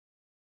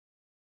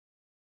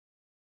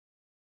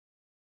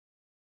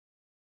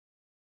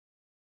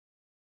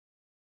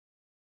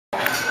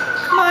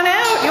on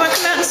out. You want to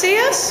come out and see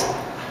us?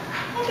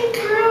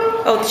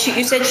 Oh,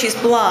 you said she's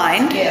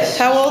blind. Yes.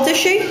 How old is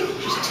she?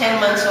 She's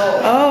 10 months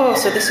old. Oh,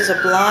 so this is a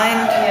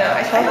blind puppy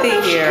I don't know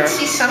if here. she can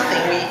see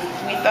something.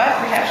 We thought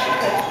perhaps she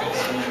could.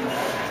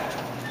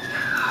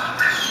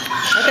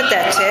 Look at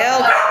that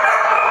tail.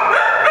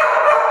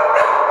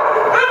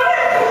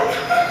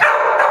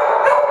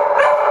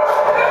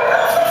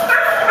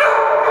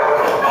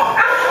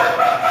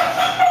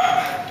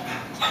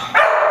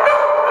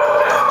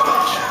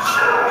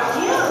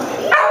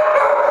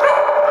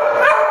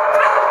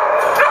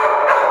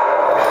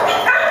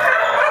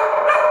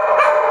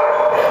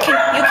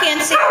 You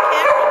can't see the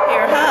camera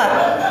here, huh?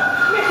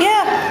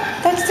 Yeah,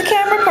 that's the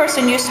camera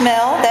person you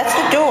smell. That's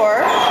the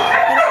door.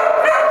 I'm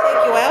going to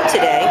take you out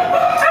today.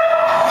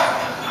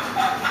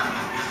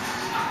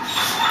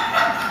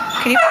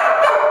 Can you...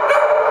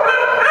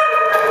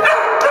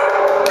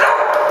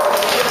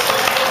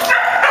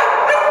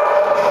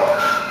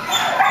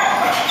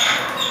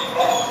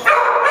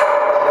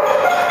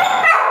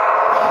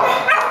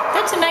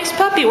 That's a nice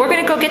puppy. We're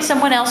going to go get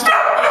someone else to the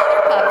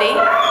other puppy,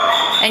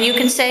 and you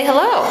can say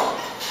hello.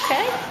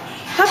 Okay?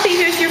 Puppy,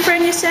 here's your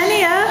friend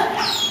Yesenia.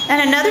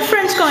 And another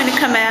friend's going to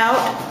come out.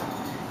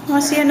 You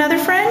want to see another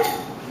friend?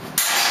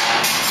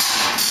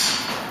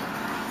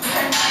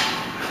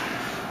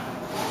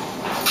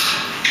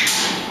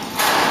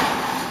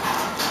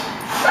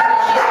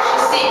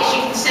 She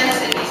can sense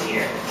that he's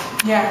here.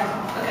 Yeah.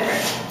 Look at her.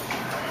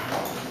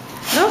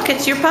 Look,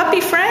 it's your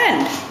puppy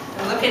friend.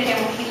 And look at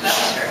him. He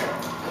loves her.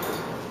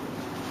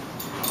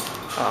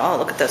 Oh,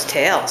 look at those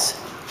tails.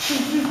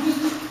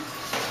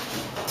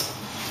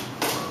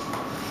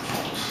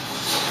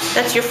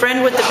 That's your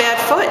friend with the bad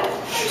foot.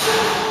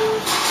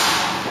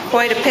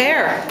 Quite a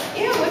pair.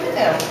 Yeah, look at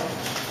them.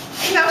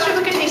 He loves her.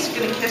 Look at him. He's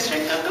going to kiss her.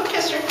 Go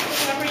kiss her.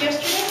 Remember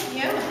yesterday?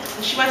 Yeah.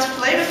 And she wants to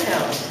play with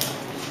him.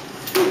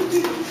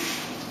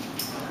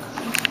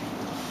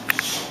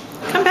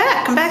 Come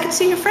back and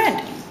see your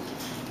friend.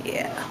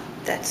 Yeah,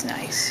 that's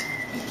nice.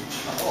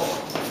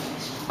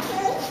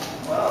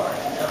 Well,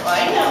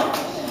 I know.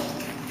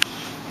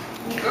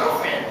 Your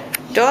girlfriend.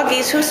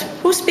 Doggies,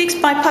 who speaks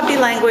my puppy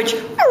language?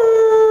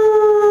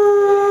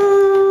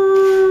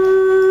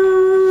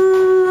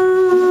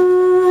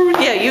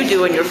 Yeah, you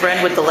do, and your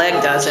friend with the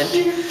leg doesn't.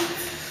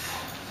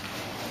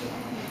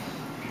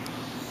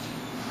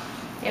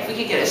 If we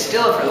could get a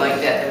still of her like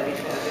that, that would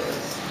be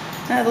fabulous.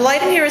 The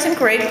light in here isn't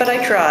great, but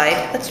I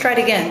tried. Let's try it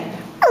again.